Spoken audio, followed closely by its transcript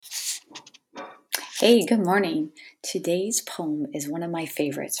Hey, good morning. Today's poem is one of my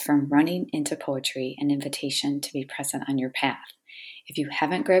favorites from Running into Poetry, an invitation to be present on your path. If you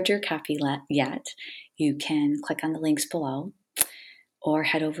haven't grabbed your copy yet, you can click on the links below or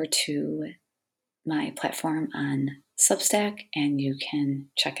head over to my platform on Substack and you can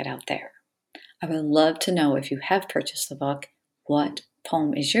check it out there. I would love to know if you have purchased the book, what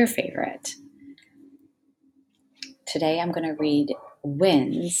poem is your favorite? Today I'm going to read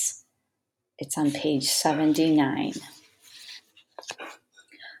Winds. It's on page 79.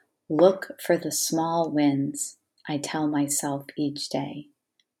 Look for the small wins, I tell myself each day.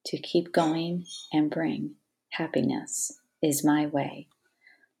 To keep going and bring happiness is my way.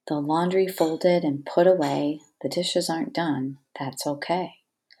 The laundry folded and put away, the dishes aren't done, that's okay.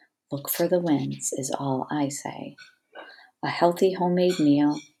 Look for the wins is all I say. A healthy homemade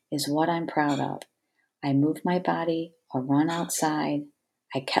meal is what I'm proud of. I move my body or run outside.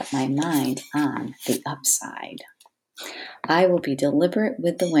 I kept my mind on the upside. I will be deliberate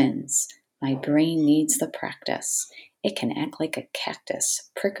with the wins. My brain needs the practice. It can act like a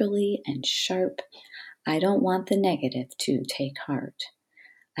cactus, prickly and sharp. I don't want the negative to take heart.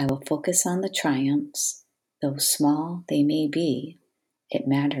 I will focus on the triumphs, though small they may be. It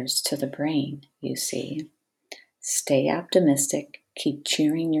matters to the brain, you see. Stay optimistic. Keep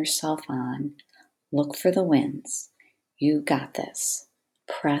cheering yourself on. Look for the wins. You got this.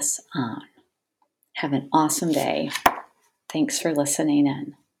 Press on. Have an awesome day. Thanks for listening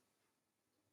in.